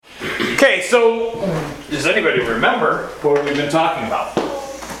Okay, so does anybody remember what we've been talking about?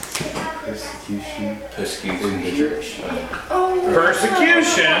 Persecution in the church.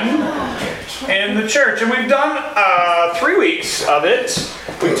 Persecution in the church. And we've done 3 weeks of it.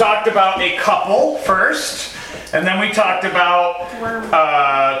 We talked about a couple first. And then we talked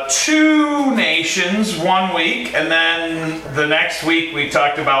about 2 nations 1 week. And then the next week we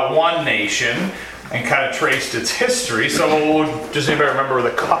talked about 1 nation and kind of traced its history. So does anybody remember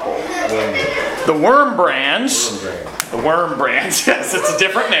the couple? The Wormbrands. The Wormbrands, yes, it's a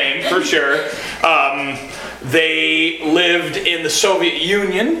different name for sure. They lived in the Soviet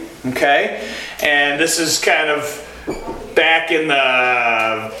Union, okay? And this is kind of back in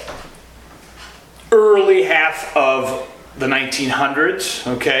the early half of the 1900s,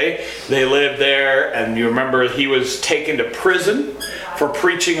 okay? They lived there, and you remember he was taken to prison for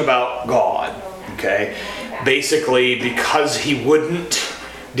preaching about God, okay? Basically, because he wouldn't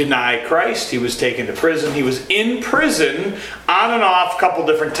deny Christ, he was taken to prison. He was in prison on and off a couple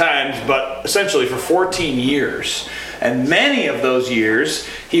different times, but essentially for 14 years. And many of those years,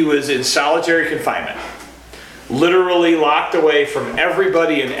 he was in solitary confinement. Literally locked away from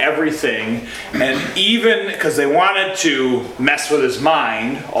everybody and everything. And even because they wanted to mess with his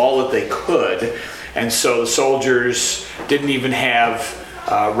mind all that they could. And so the soldiers didn't even have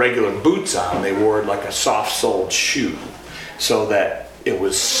regular boots on. They wore like a soft-soled shoe so that it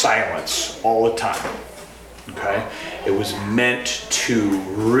was silence all the time. Okay? It was meant to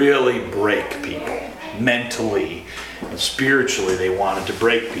really break people. Mentally and spiritually, they wanted to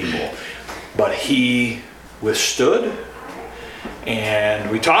break people. But he withstood. And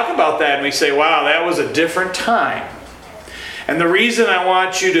we talk about that and we say, wow, that was a different time. And the reason I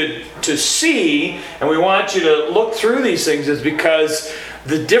want you to see, and we want you to look through these things, is because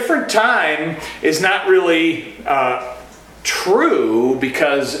the different time is not really true,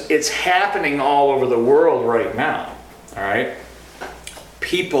 because it's happening all over the world right now. All right?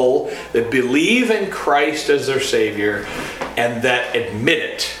 People that believe in Christ as their Savior and that admit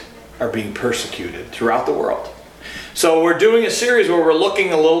it are being persecuted throughout the world. So we're doing a series where we're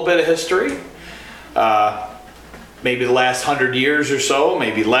looking a little bit of history. Maybe the last 100 years or so,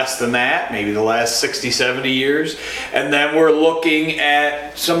 maybe less than that, maybe the last 60, 70 years. And then we're looking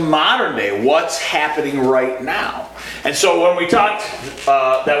at some modern day, what's happening right now. And so when we talked,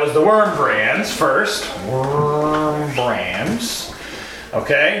 that was the Wormbrands first. Wormbrands.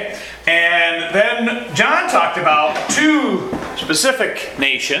 Okay? And then John talked about 2 specific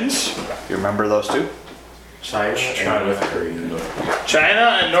nations. You remember those 2? China and North Korea.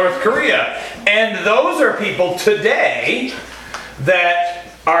 China and North Korea. And those are people today that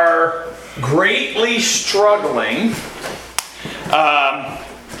are greatly struggling.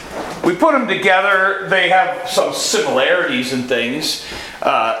 We put them together. They have some similarities and things.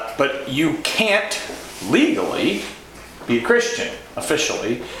 But you can't legally be a Christian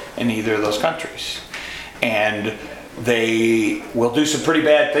officially in either of those countries. And they will do some pretty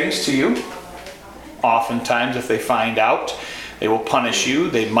bad things to you. Oftentimes, if they find out, they will punish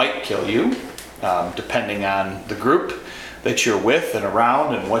you. They might kill you, depending on the group that you're with and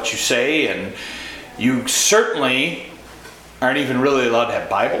around and what you say. And you certainly aren't even really allowed to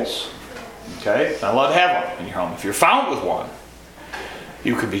have Bibles. Okay? Not allowed to have one in your home. If you're found with one,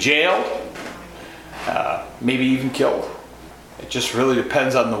 you could be jailed, maybe even killed. It just really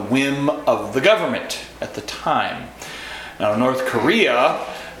depends on the whim of the government at the time. Now, North Korea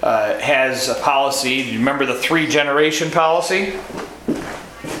has a policy. Do you remember the 3-generation policy?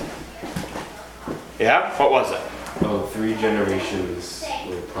 Yeah? What was it? Oh, 3 generations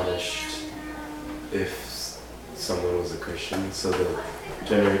were punished if someone was a Christian. So the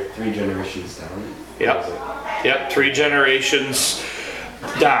 3 generations down. Yep. 3 generations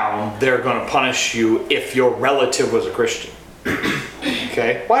down, they're going to punish you if your relative was a Christian.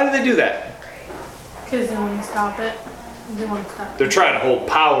 Okay? Why do they do that? Because they want to stop it. They're trying to hold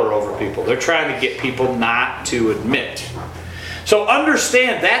power over people. They're trying to get people not to admit. So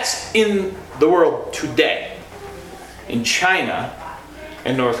understand that's in the world today. In China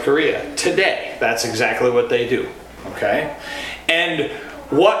and North Korea today. That's exactly what they do. Okay? And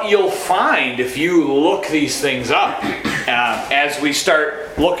what you'll find if you look these things up, as we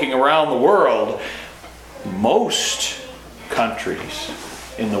start looking around the world, most countries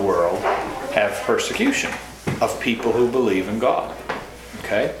in the world have persecution of people who believe in God.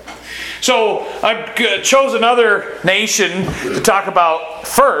 Okay? So I chose another nation to talk about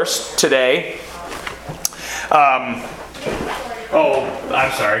first today. I'm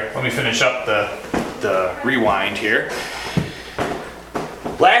sorry. Let me finish up the rewind here.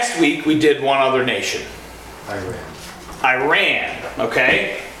 Last week we did one other nation. Iran.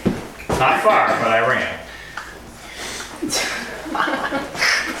 Okay? Not far, but I ran.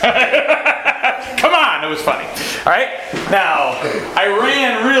 Come on, it was funny. All right? Now,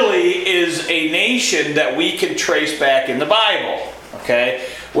 Iran really is a nation that we can trace back in the Bible. Okay?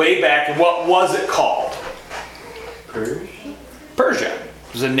 Way back, what was it called? Persia.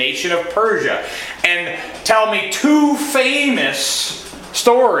 It was a nation of Persia. And tell me two famous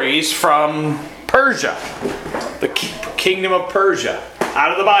stories from Persia. The kingdom of Persia.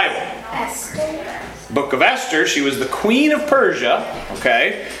 Out of the Bible. Esther. Book of Esther. She was the queen of Persia.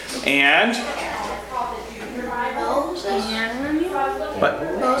 Okay? And... Moses. What?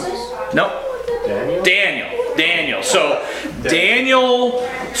 Moses. No. Daniel? Daniel. So Daniel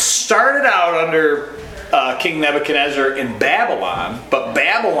started out under King Nebuchadnezzar in Babylon, but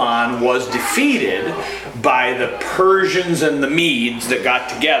Babylon was defeated by the Persians and the Medes that got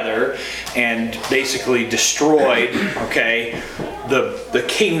together and basically destroyed, okay, the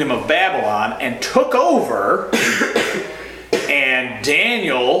kingdom of Babylon and took over. And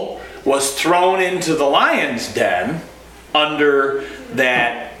Daniel was thrown into the lion's den under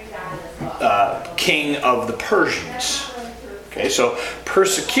that king of the Persians. Okay, so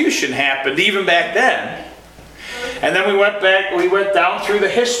persecution happened even back then. And then we went down through the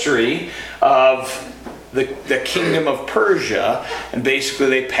history of the kingdom of Persia, and basically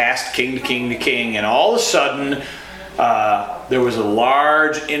they passed king to king to king, and all of a sudden there was a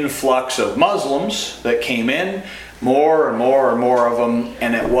large influx of Muslims that came in, more and more and more of them,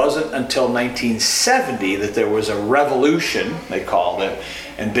 and it wasn't until 1970 that there was a revolution, they called it,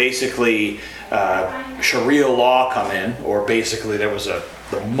 and basically Sharia law come in, or basically there was the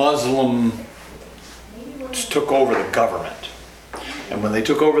Muslim took over the government. And when they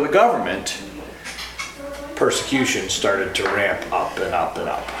took over the government, persecution started to ramp up and up and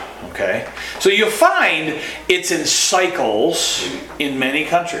up. Okay? So you'll find it's in cycles in many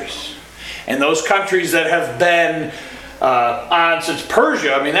countries. And those countries that have been on since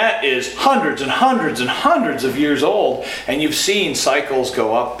Persia, I mean, that is hundreds and hundreds and hundreds of years old. And you've seen cycles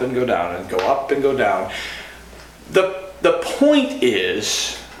go up and go down and go up and go down. The point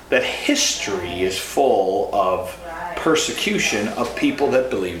is that history is full of persecution of people that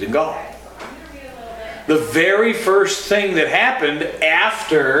believed in God. The very first thing that happened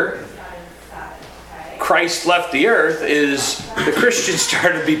after Christ left the earth is the Christians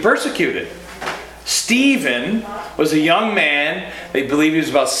started to be persecuted. Stephen was a young man, they believe he was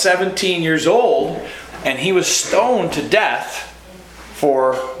about 17 years old, and he was stoned to death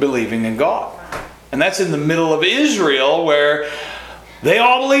for believing in God. And that's in the middle of Israel where they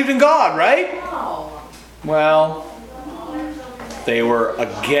all believed in God, right? Well, they were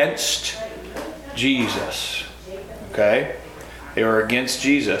against Jesus. Okay? They were against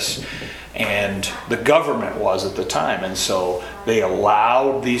Jesus. And the government was at the time. And so they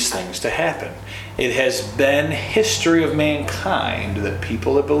allowed these things to happen. It has been history of mankind that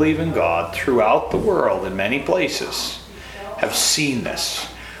people that believe in God throughout the world in many places have seen this.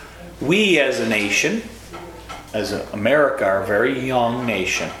 We as a nation, as America, are a very young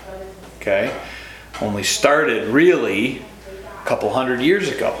nation. Okay? Only started really a couple hundred years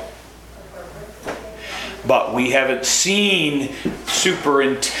ago. But we haven't seen super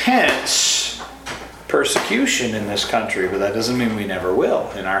intense persecution in this country, but that doesn't mean we never will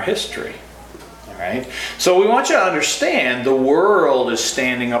in our history. All right? So we want you to understand the world is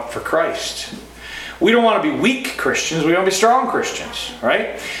standing up for Christ. We don't want to be weak Christians, we want to be strong Christians,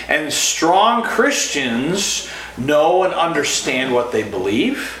 right? And strong Christians know and understand what they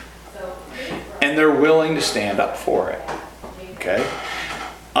believe, and they're willing to stand up for it. Okay?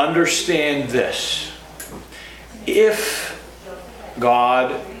 Understand this. If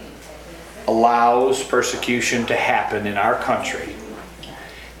God allows persecution to happen in our country,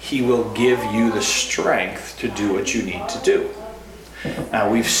 He will give you the strength to do what you need to do. Now,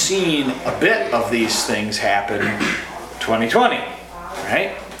 we've seen a bit of these things happen 2020,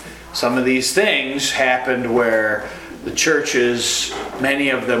 right? Some of these things happened where the churches, many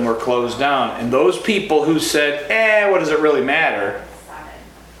of them were closed down. And those people who said, what does it really matter?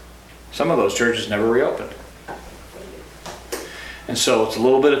 Some of those churches never reopened. And so it's a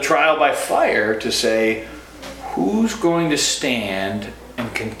little bit of trial by fire to say, who's going to stand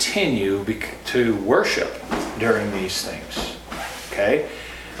and continue to worship during these things? Okay?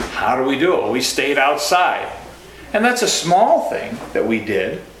 How do we do it? Well, we stayed outside. And that's a small thing that we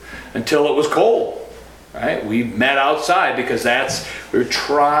did until it was cold. Right? We met outside because we were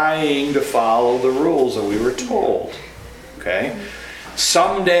trying to follow the rules that we were told. Okay?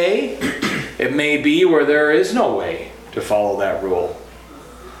 Someday, it may be where there is no way to follow that rule.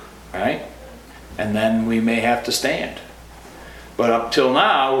 Right? And then we may have to stand. But up till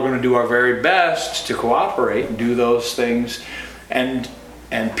now, we're going to do our very best to cooperate and do those things. And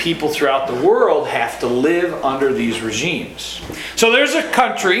people throughout the world have to live under these regimes. So there's a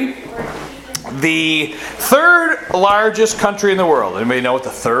country, the third largest country in the world. Anybody know what the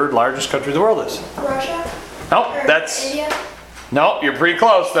third largest country in the world is? Russia? No, that's India? no. You're pretty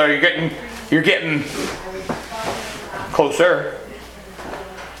close though. You're getting closer.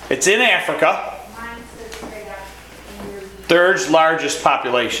 It's in Africa. Third largest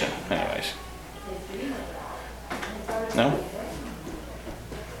population. Anyways. No?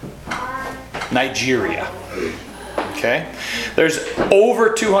 Nigeria. Okay? There's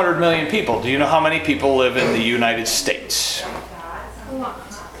over 200 million people. Do you know how many people live in the United States?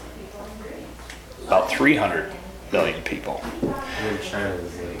 About 300 million people. And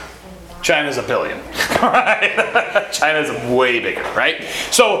China's like... China's a billion. China's way bigger, right?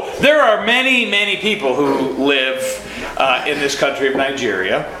 So there are many, many people who live in this country of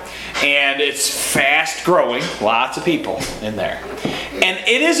Nigeria. And it's fast growing. Lots of people in there. And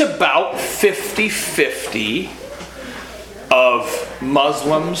it is about 50-50 of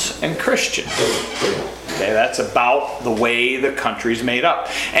Muslims and Christians. Okay, that's about the way the country's made up.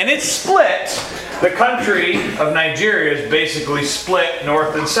 And it's split. The country of Nigeria is basically split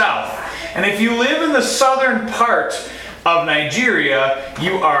north and south. And if you live in the southern part of Nigeria,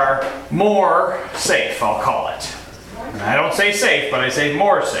 you are more safe, I'll call it. And I don't say safe, but I say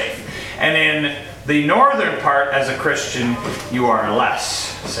more safe. And in the northern part, as a Christian, you are less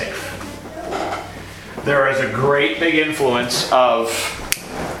safe. There is a great big influence of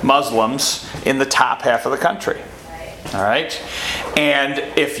Muslims in the top half of the country. All right? And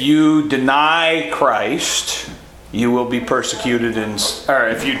if you deny Christ, you will be persecuted or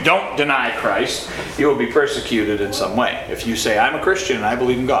if you don't deny Christ, you will be persecuted in some way. If you say, I'm a Christian and I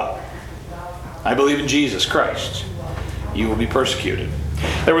believe in God, I believe in Jesus Christ, you will be persecuted.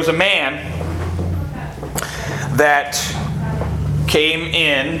 There was a man that came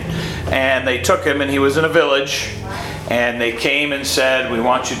in and they took him, and he was in a village, and they came and said, we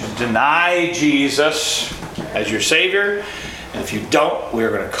want you to deny Jesus as your Savior, and if you don't, we're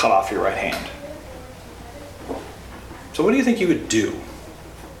going to cut off your right hand. So what do you think you would do?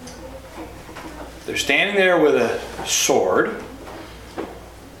 They're standing there with a sword.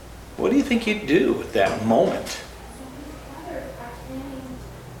 What do you think you'd do at that moment?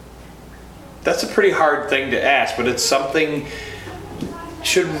 That's a pretty hard thing to ask, but it's something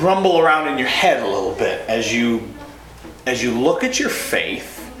should rumble around in your head a little bit as you look at your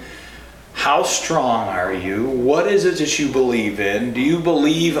faith. How strong are you? What is it that you believe in? Do you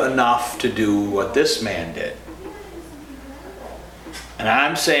believe enough to do what this man did? And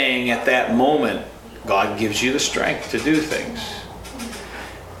I'm saying at that moment, God gives you the strength to do things.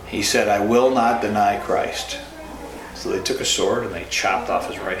 He said, I will not deny Christ. So they took a sword and they chopped off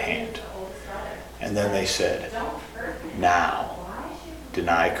his right hand. And then they said, now,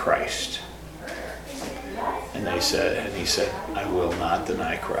 deny Christ. And he said, I will not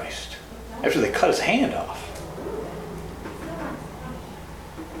deny Christ. After they cut his hand off.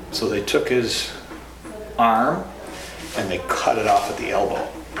 So they took his arm and they cut it off at the elbow.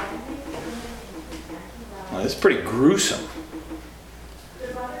 Well, it's pretty gruesome.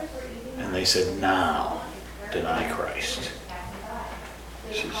 And they said, now, deny Christ.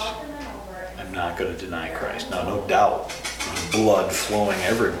 He says, I'm not going to deny Christ. Now, no doubt, blood flowing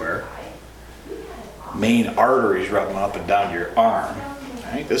everywhere. Main arteries rubbing up and down your arm.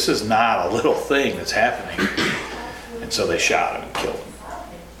 Right? This is not a little thing that's happening. And so they shot him and killed him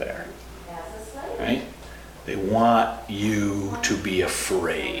there. Right? They want you to be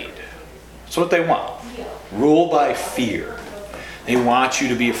afraid. That's what they want. Rule by fear. They want you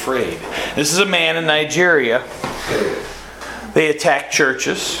to be afraid. This is a man in Nigeria. They attacked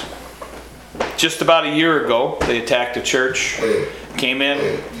churches. Just about a year ago, they attacked a church. Came in,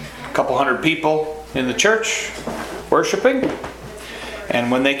 a couple hundred people in the church worshiping. And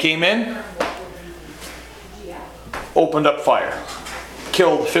when they came in, opened up fire.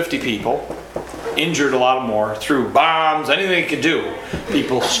 Killed 50 people. Injured a lot more. Threw bombs, anything they could do.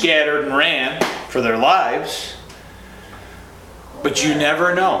 People scattered and ran for their lives. But you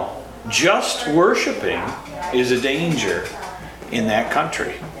never know. Just worshiping is a danger in that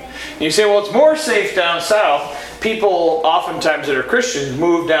country. And you say, well, it's more safe down south. People oftentimes that are Christians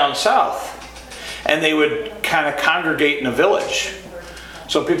move down south. And they would kind of congregate in a village.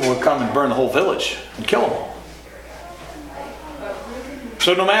 So people would come and burn the whole village and kill them all.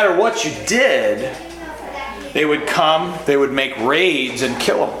 So no matter what you did, they would come, they would make raids and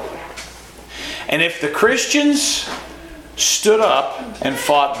kill them. And if the Christians stood up and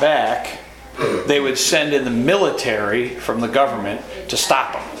fought back, they would send in the military from the government to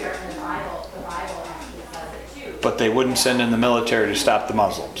stop them. But they wouldn't send in the military to stop the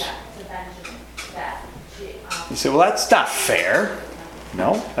Muslims. You say, well, that's not fair.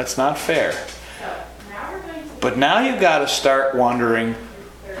 No, that's not fair. But now you've got to start wondering,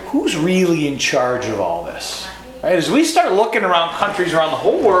 who's really in charge of all this? Right? As we start looking around countries around the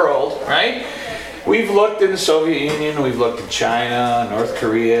whole world, right? We've looked in the Soviet Union, we've looked in China, North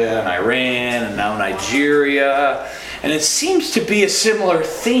Korea, and Iran, and now Nigeria. And it seems to be a similar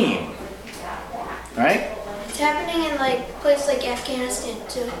theme. Right? It's happening in places like Afghanistan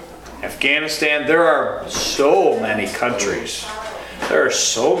too. Afghanistan, there are so many countries. There are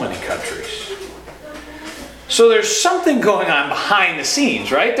so many countries. So there's something going on behind the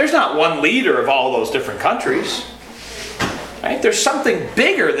scenes, right? There's not one leader of all those different countries. Right? There's something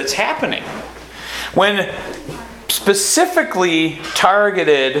bigger that's happening. When specifically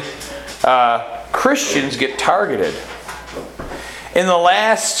targeted Christians get targeted. In the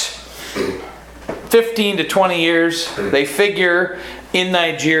last 15 to 20 years, they figure in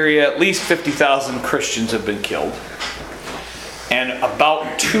Nigeria at least 50,000 Christians have been killed. And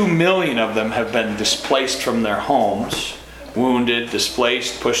about 2 million of them have been displaced from their homes, wounded,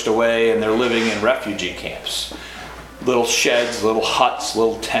 displaced, pushed away, and they're living in refugee camps. Little sheds, little huts,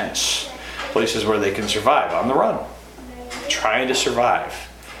 little tents, places where they can survive on the run, trying to survive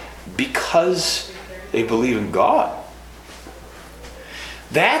because they believe in God.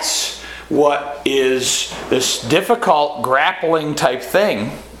 That's what is this difficult grappling type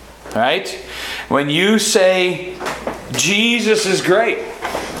thing, right? When you say Jesus is great,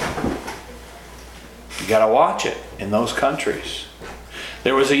 you got to watch it in those countries.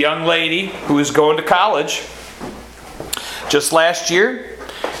 There was a young lady who was going to college just last year.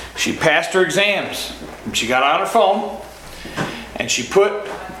 She passed her exams. And she got on her phone and she put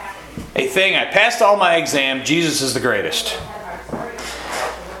a thing, I passed all my exams, Jesus is the greatest.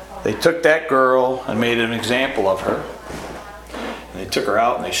 They took that girl and made an example of her. And they took her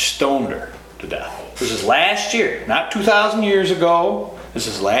out and they stoned her to death. This is last year, not 2,000 years ago. This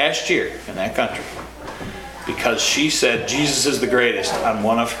is last year in that country. Because she said Jesus is the greatest on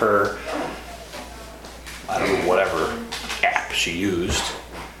one of her, I don't know, whatever app she used.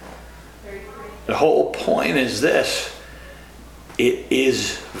 The whole point is this. It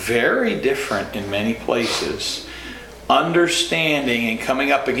is very different in many places. Understanding and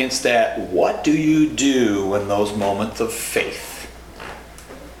coming up against that, what do you do when those moments of faith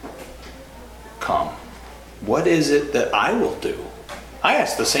come? What is it that I will do? I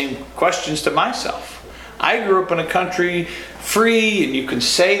ask the same questions to myself. I grew up in a country free, and you can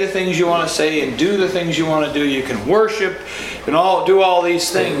say the things you want to say and do the things you want to do. You can worship and do all these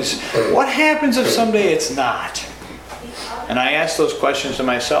things. What happens if someday it's not? And I ask those questions to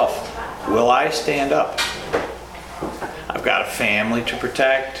myself. Will I stand up? I've got a family to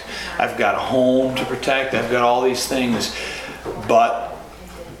protect. I've got a home to protect. I've got all these things. But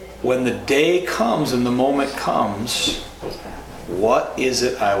when the day comes and the moment comes, what is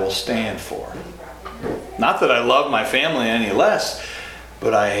it I will stand for? Not that I love my family any less,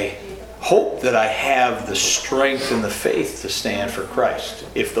 but I hope that I have the strength and the faith to stand for Christ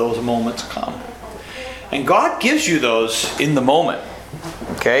if those moments come. And God gives you those in the moment.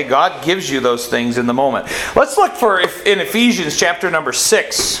 Okay, God gives you those things in the moment. Let's look in Ephesians chapter number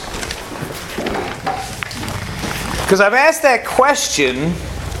 6. Because I've asked that question,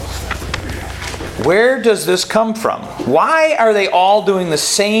 where does this come from? Why are they all doing the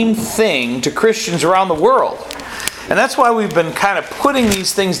same thing to Christians around the world? And that's why we've been kind of putting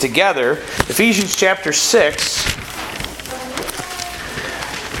these things together. Ephesians chapter 6.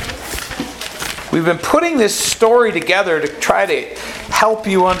 We've been putting this story together to try to help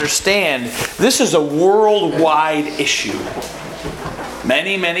you understand this is a worldwide issue.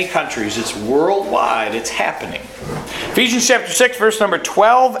 Many, many countries. It's worldwide. It's happening. Ephesians chapter 6, verse number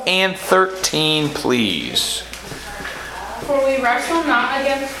 12 and 13, please. For we wrestle not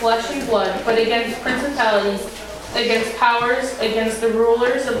against flesh and blood, but against principalities, against powers, against the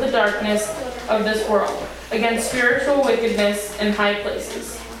rulers of the darkness of this world, against spiritual wickedness in high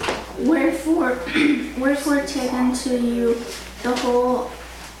places. Wherefore take unto you the whole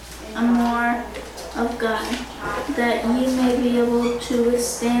armor of God, that ye may be able to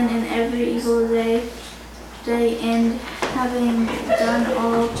withstand in every evil day, and having done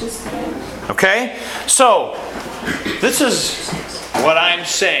all to stand. Okay? So, this is what I'm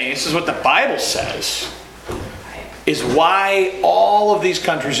saying. This is what the Bible says. Is why all of these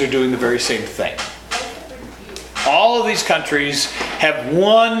countries are doing the very same thing. All of these countries have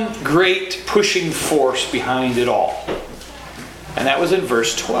one great pushing force behind it all. And that was in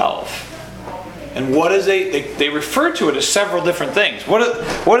verse 12. And what is they refer to it as several different things. What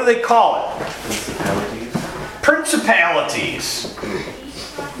do they call it? Principalities.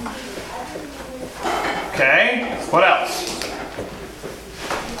 Okay, what else?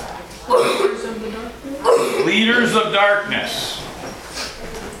 Leaders of darkness.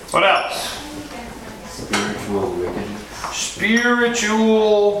 What else? Spiritual wickedness.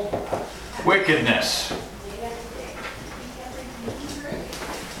 Spiritual wickedness.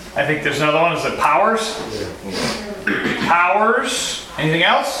 I think there's another one. Is it powers? Powers. Anything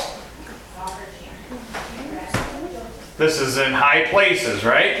else? This is in high places,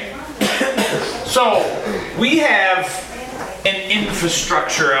 right? So, we have an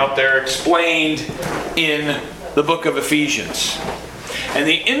infrastructure out there explained in the book of Ephesians. And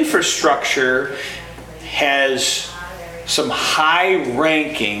the infrastructure has some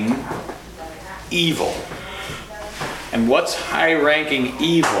high-ranking evil. And what's high-ranking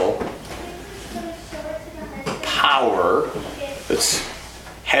evil? Power that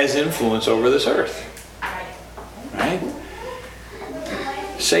has influence over this earth. Right?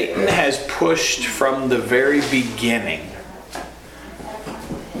 Satan has pushed from the very beginning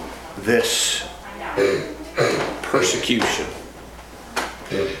this persecution.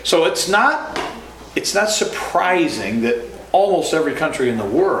 So it's not surprising that almost every country in the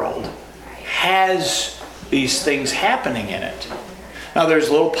world has these things happening in it. Now there's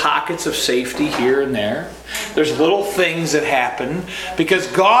little pockets of safety here and there. There's little things that happen because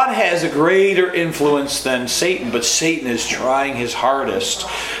God has a greater influence than Satan, but Satan is trying his hardest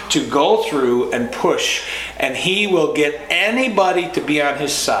to go through and push, and he will get anybody to be on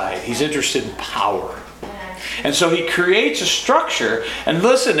his side. He's interested in power. And so he creates a structure, and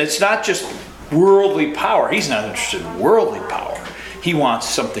listen, it's not just worldly power. He's not interested in worldly power. He wants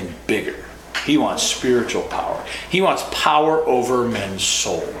something bigger. He wants spiritual power. He wants power over men's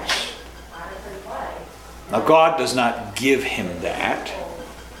souls. Now, God does not give him that.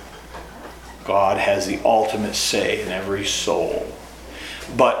 God has the ultimate say in every soul.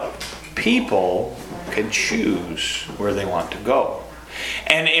 But people can choose where they want to go.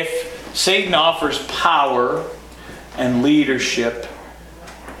 And if Satan offers power and leadership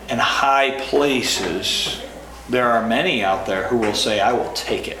and high places, there are many out there who will say, I will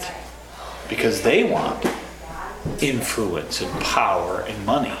take it. Because they want influence and power and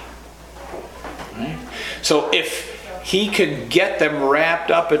money. Right? So if he can get them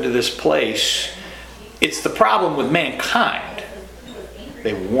wrapped up into this place, it's the problem with mankind.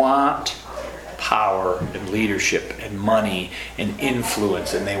 They want power and leadership and money and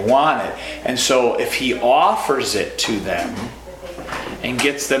influence, and they want it. And so if he offers it to them and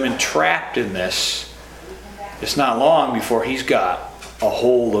gets them entrapped in this, it's not long before he's got a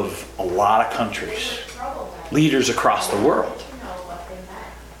hold of a lot of countries, leaders across the world.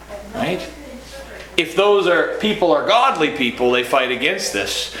 Right? If those people are godly people, they fight against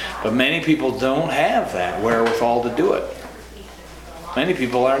this. But many people don't have that wherewithal to do it. Many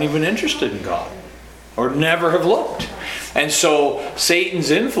people aren't even interested in God or never have looked. And so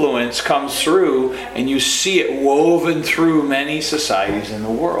Satan's influence comes through, and you see it woven through many societies in the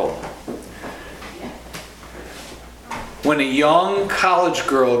world. When a young college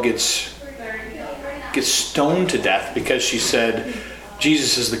girl gets stoned to death because she said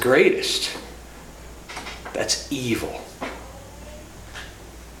Jesus is the greatest, that's evil.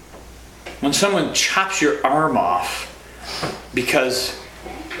 When someone chops your arm off because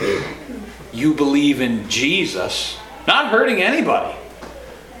you believe in Jesus, not hurting anybody,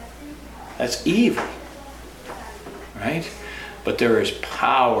 that's evil. Right? But there is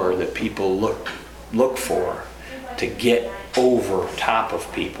power that people look for to get over top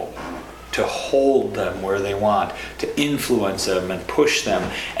of people, to hold them where they want, to influence them and push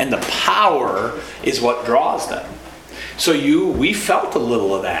them. And the power is what draws them. So we felt a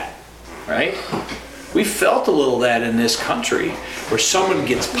little of that, right? We felt a little of that in this country, where someone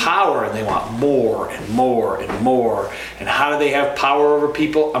gets power and they want more and more and more. And how do they have power over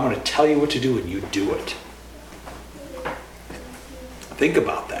people? I'm going to tell you what to do and you do it. Think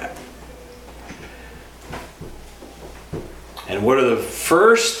about that. And what are the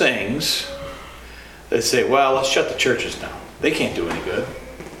first things that say, well, let's shut the churches down. They can't do any good.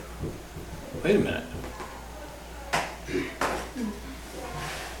 Wait a minute.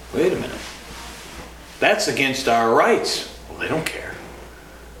 Wait a minute. That's against our rights. Well, they don't care.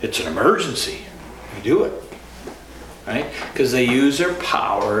 It's an emergency. We do it. Right? Because they use their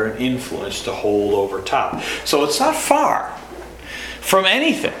power and influence to hold over top. So it's not far from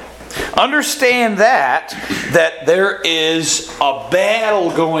anything. Understand that there is a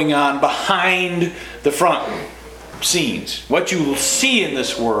battle going on behind the front. scenes. What you see in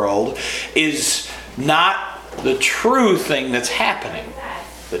this world is not the true thing that's happening.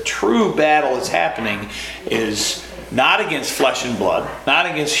 The true battle that's happening is not against flesh and blood, not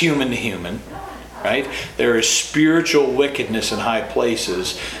against human to human, right? There is spiritual wickedness in high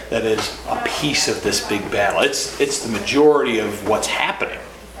places that is a piece of this big battle. It's the majority of what's happening,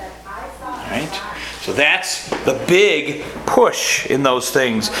 right? So that's the big push in those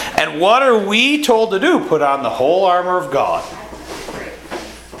things. And what are we told to do? Put on the whole armor of God.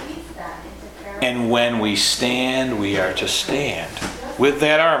 And when we stand, we are to stand with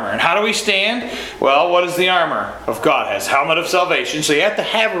that armor. And how do we stand? Well, what is the armor of God? It has helmet of salvation. So you have to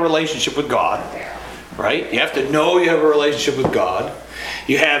have a relationship with God, right? You have to know you have a relationship with God.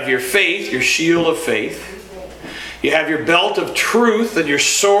 You have your faith, your shield of faith. You have your belt of truth and your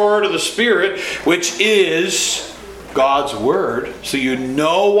sword of the Spirit, which is God's Word. So you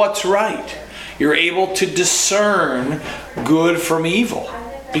know what's right. You're able to discern good from evil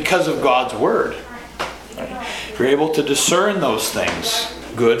because of God's Word. You're able to discern those things,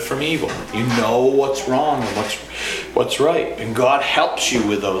 good from evil. You know what's wrong and what's right. And God helps you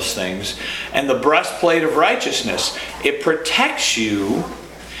with those things. And the breastplate of righteousness, it protects you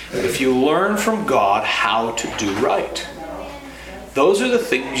if you learn from God how to do right. Those are the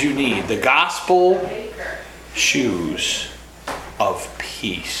things you need. The gospel shoes of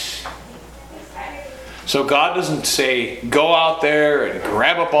peace. So God doesn't say, go out there and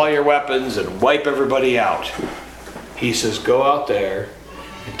grab up all your weapons and wipe everybody out. He says, go out there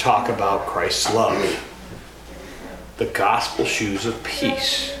and talk about Christ's love. The gospel shoes of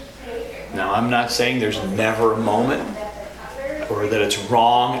peace. Now, I'm not saying there's never a moment or that it's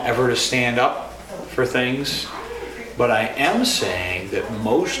wrong ever to stand up for things. But I am saying that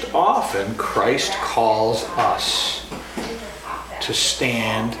most often Christ calls us to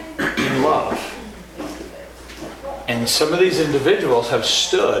stand in love. And some of these individuals have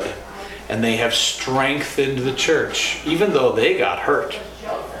stood and they have strengthened the church, even though they got hurt.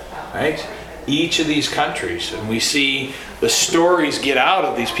 Right? Each of these countries, and we see the stories get out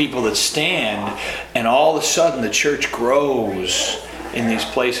of these people that stand, and all of a sudden the church grows in these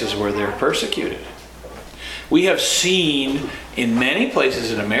places where they're persecuted. We have seen in many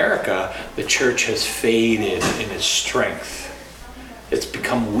places in America, the church has faded in its strength. It's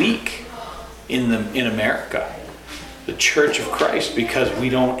become weak in America, the Church of Christ, because we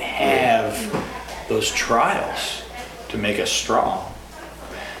don't have those trials to make us strong.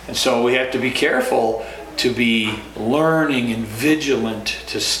 And so we have to be careful to be learning and vigilant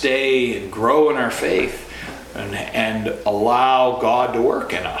to stay and grow in our faith and allow God to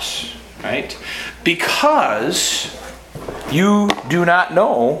work in us, right? Because you do not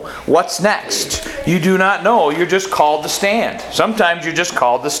know what's next. You do not know. You're just called to stand. Sometimes you're just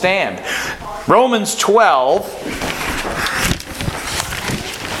called to stand. Romans 12,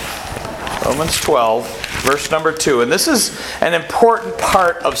 verse number 2. And this is an important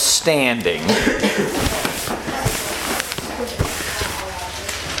part of standing.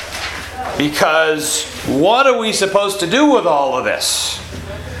 Because what are we supposed to do with all of this?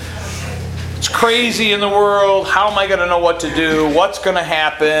 It's crazy in the world. How am I going to know what to do? What's going to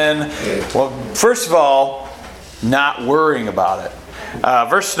happen? Well, first of all, not worrying about it.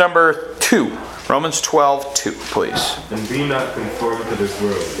 Verse number 2. Romans 12:2, please. And be not conformed to this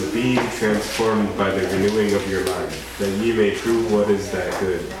world, but be transformed by the renewing of your mind, that ye may prove what is that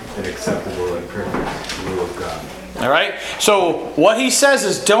good and acceptable and perfect will of God. All right? So what he says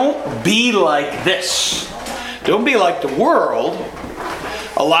is don't be like this. Don't be like the world.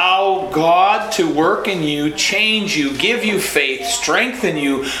 Allow God to work in you, change you, give you faith, strengthen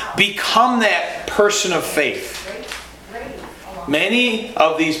you, become that person of faith. Many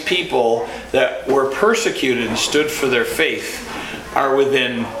of these people that were persecuted and stood for their faith are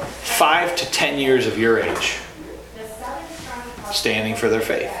within 5 to 10 years of your age, standing for their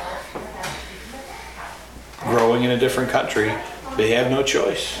faith. Growing in a different country, they have no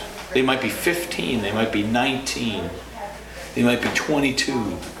choice. They might be 15, they might be 19, they might be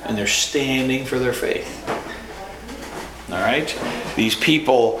 22, and they're standing for their faith. All right? These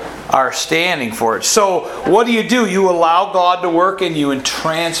people are standing for it. So what do? You allow God to work in you and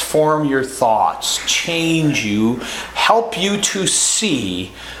transform your thoughts, change you, help you to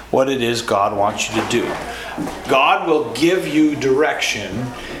see what it is God wants you to do. God will give you direction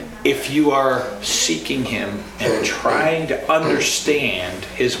if you are seeking Him and trying to understand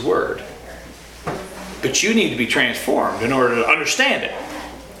His Word. But you need to be transformed in order to understand it.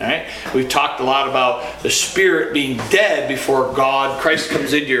 All right? We've talked a lot about the spirit being dead before Christ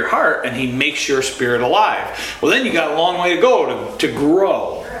comes into your heart and He makes your spirit alive. Well, then you got a long way to go to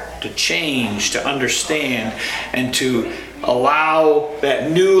grow. adapt, to change, to understand, and to allow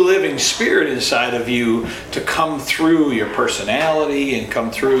that new living spirit inside of you to come through your personality and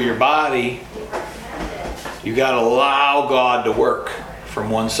come through your body. You got to allow God to work from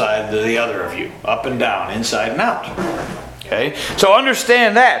one side to the other of you, up and down, inside and out. Okay? So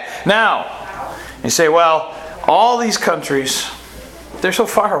understand that. Now, you say, well, all these countries, they're so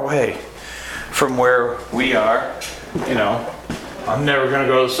far away from where we are. You know, I'm never going to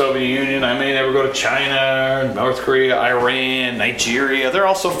go to the Soviet Union. I may never go to China, North Korea, Iran, Nigeria. They're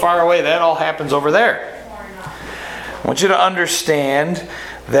all so far away. That all happens over there. I want you to understand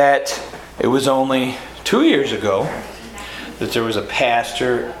that it was only 2 years ago that there was a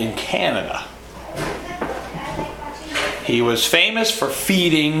pastor in Canada. He was famous for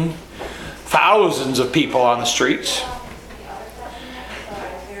feeding thousands of people on the streets.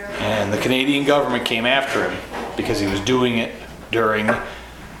 And the Canadian government came after him because he was doing it during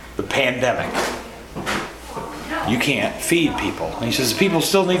the pandemic. You can't feed people. And he says the people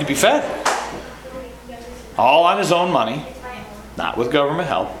still need to be fed. All on his own money, not with government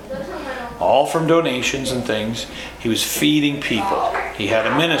help. All from donations and things. He was feeding people. He had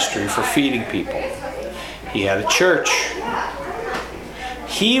a ministry for feeding people. He had a church.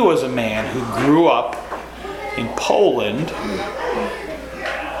 He was a man who grew up in Poland,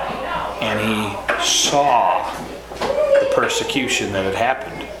 and he saw the persecution that had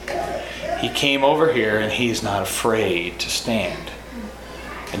happened. He came over here, and he's not afraid to stand.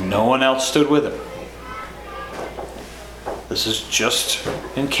 And no one else stood with him. This is just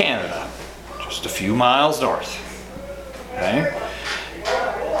in Canada, just a few miles north. Okay?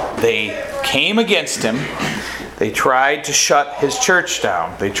 They came against him. They tried to shut his church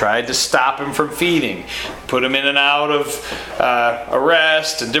down. They tried to stop him from feeding, put him in and out of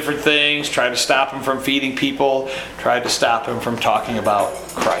arrest and different things, tried to stop him from feeding people, tried to stop him from talking about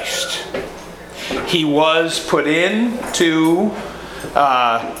Christ. He was put into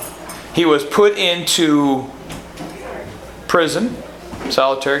prison,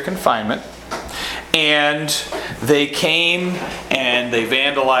 solitary confinement, and they came and they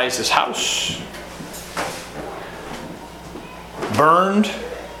vandalized his house, burned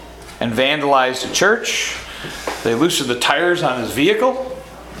and vandalized the church. They loosened the tires on his vehicle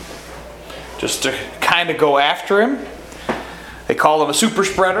just to kind of go after him. They called him a super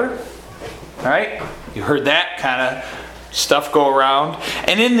spreader. All right? You heard that kind of stuff go around.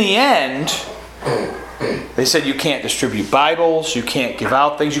 And in the end, they said you can't distribute Bibles, you can't give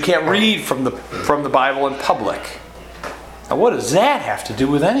out things, you can't read from the Bible in public. Now what does that have to do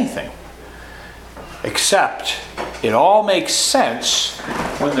with anything? Except it all makes sense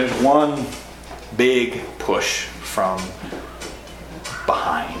when there's one big push from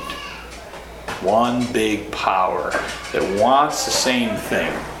behind. One big power that wants the same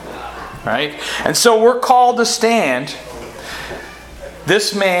thing. Right? And so we're called to stand.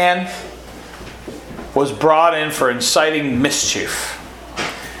 This man was brought in for inciting mischief.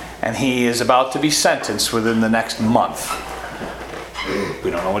 And he is about to be sentenced within the next month. We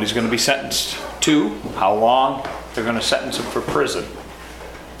don't know what he's going to be sentenced to, how long they're going to sentence him for prison.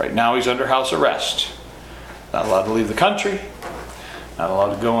 Right now he's under house arrest. Not allowed to leave the country. Not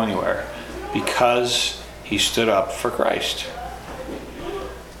allowed to go anywhere. Because he stood up for Christ.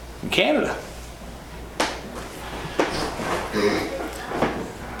 In Canada.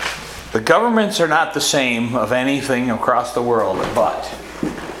 The governments are not the same of anything across the world, but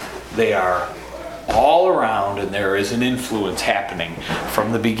they are all around, and there is an influence happening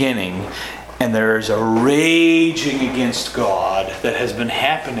from the beginning, and there is a raging against God that has been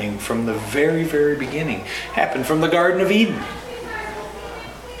happening from the very, very beginning. Happened from the Garden of Eden.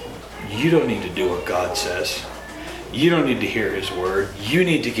 You don't need to do what God says. You don't need to hear His word. You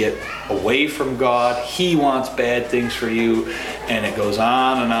need to get away from God. He wants bad things for you. And it goes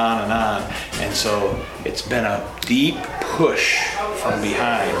on and on and on. And so it's been a deep push from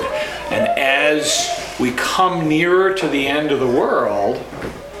behind. And as we come nearer to the end of the world,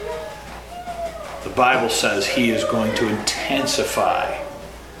 the Bible says He is going to intensify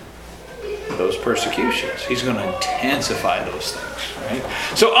those persecutions. He's going to intensify those things,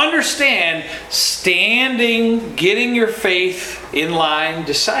 right? So understand, standing, getting your faith in line,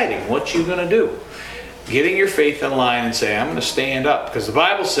 deciding what you're going to do. Getting your faith in line and say, I'm going to stand up. Because the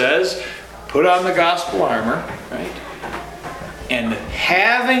Bible says, put on the gospel armor, right? And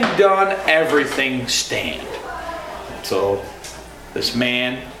having done everything, stand. So this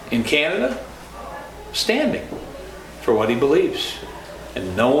man in Canada, standing for what he believes.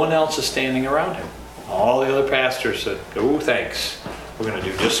 And no one else is standing around him. All the other pastors said, oh, thanks. We're going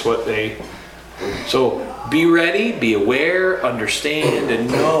to do just what they So be ready, be aware, understand, and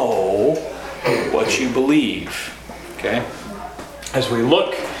know what you believe. Okay? As we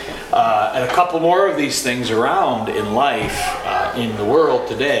look at a couple more of these things around in life, in the world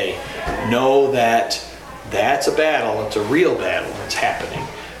today, know that that's a battle. It's a real battle that's happening.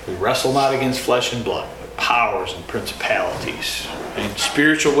 We wrestle not against flesh and blood, but powers and principalities and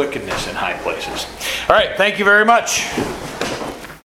spiritual wickedness in high places. All right, thank you very much.